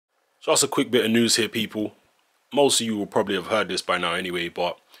So that's a quick bit of news here, people. Most of you will probably have heard this by now anyway,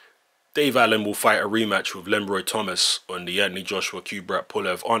 but Dave Allen will fight a rematch with Lenroy Thomas on the Anthony Joshua Kubrat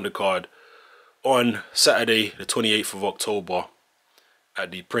Pulev undercard on Saturday, the 28th of October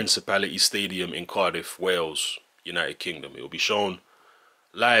at the Principality Stadium in Cardiff, Wales, United Kingdom. It will be shown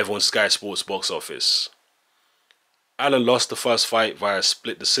live on Sky Sports box office. Allen lost the first fight via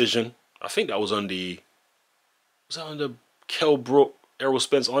split decision. I think that was on the... Was that on the Kell Brook Errol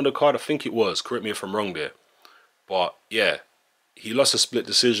Spence undercard? I think it was. Correct me if I'm wrong there. But yeah, he lost a split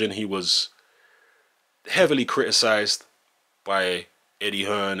decision. He was heavily criticized by Eddie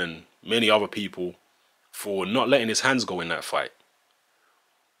Hearn and many other people for not letting his hands go in that fight.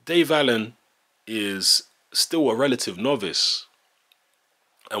 Dave Allen is still a relative novice.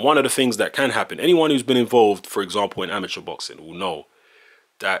 And one of the things that can happen, anyone who's been involved, for example, in amateur boxing will know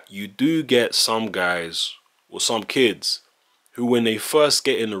that you do get some guys or some kids who, when they first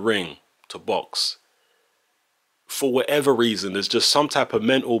get in the ring to box, for whatever reason, there's just some type of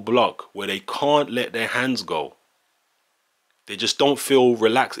mental block where they can't let their hands go. They just don't feel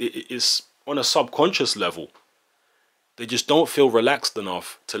relaxed. It's on a subconscious level. They just don't feel relaxed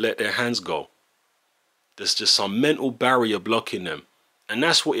enough to let their hands go. There's just some mental barrier blocking them. And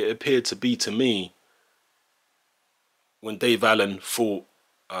that's what it appeared to be to me when Dave Allen fought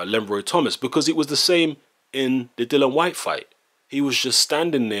Lenroy Thomas, because it was the same in the Dillian Whyte fight. He was just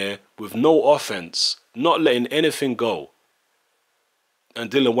standing there with no offense, not letting anything go. And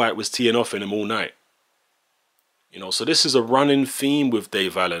Dillian Whyte was teeing off in him all night. You know, so this is a running theme with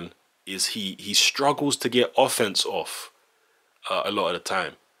Dave Allen, is he struggles to get offense off a lot of the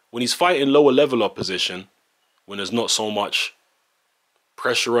time. When he's fighting lower level opposition, when there's not so much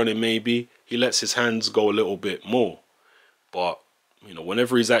pressure on him, maybe he lets his hands go a little bit more. But you know,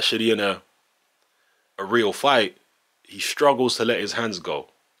 whenever he's actually in a real fight, he struggles to let his hands go.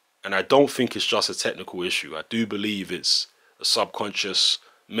 And I don't think it's just a technical issue. I do believe it's a subconscious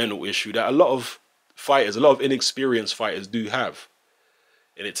mental issue that a lot of fighters, a lot of inexperienced fighters do have.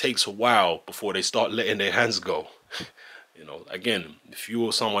 And it takes a while before they start letting their hands go. You know, again, if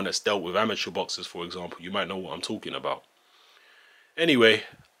you're someone that's dealt with amateur boxers, for example, you might know what I'm talking about. Anyway,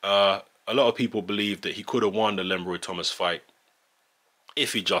 a lot of people believe that he could have won the Lenroy Thomas fight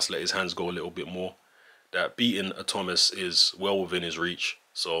if he just let his hands go a little bit more. That beating a Thomas is well within his reach.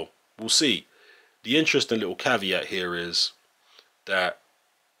 So we'll see. The interesting little caveat here is that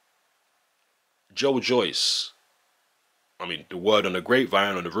Joe Joyce, I mean, the word on the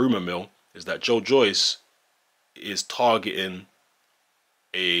grapevine, on the rumor mill, is that Joe Joyce is targeting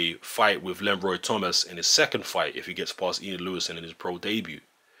a fight with Lenroy Thomas in his second fight if he gets past Ian Lewison in his pro debut.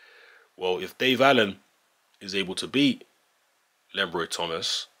 Well, if Dave Allen is able to beat Lenroy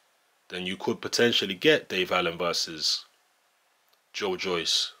Thomas, then you could potentially get Dave Allen versus Joe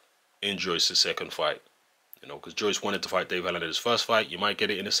Joyce in Joyce's second fight. You know, because Joyce wanted to fight Dave Allen in his first fight. You might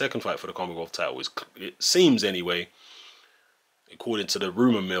get it in the second fight for the Commonwealth title. It seems anyway, according to the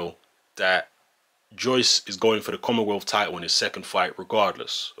rumor mill, that Joyce is going for the Commonwealth title in his second fight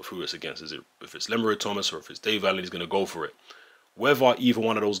regardless of who it's against. If it's Lenroy Thomas or if it's Dave Allen, he's going to go for it. Whether either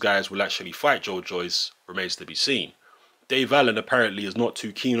one of those guys will actually fight Joe Joyce remains to be seen. Dave Allen apparently is not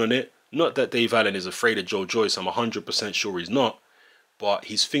too keen on it. Not that Dave Allen is afraid of Joe Joyce. I'm 100% sure he's not. But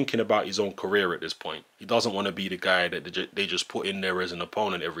he's thinking about his own career at this point. He doesn't want to be the guy that they just put in there as an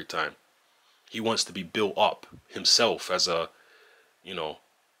opponent every time. He wants to be built up himself as a, you know,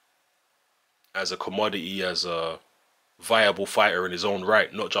 as a commodity, as a viable fighter in his own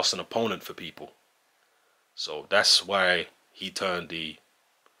right, not just an opponent for people. So that's why he turned the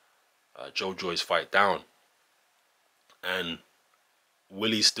Joe Joyce fight down. And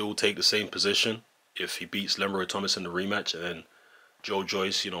will he still take the same position if he beats Lenroy Thomas in the rematch, and then Joe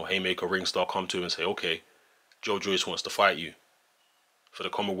Joyce, you know, Haymaker Ring Star, come to him and say, okay, Joe Joyce wants to fight you for the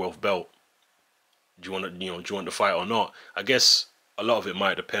Commonwealth belt. Do you want to, do you want to fight or not? I guess a lot of it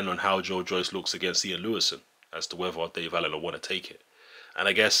might depend on how Joe Joyce looks against Ian Lewison as to whether Dave Allen will want to take it. And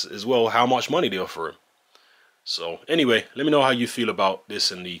I guess as well how much money they offer him. So anyway, let me know how you feel about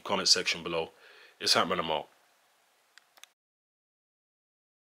this in the comment section below. It's Hammer and I'm out.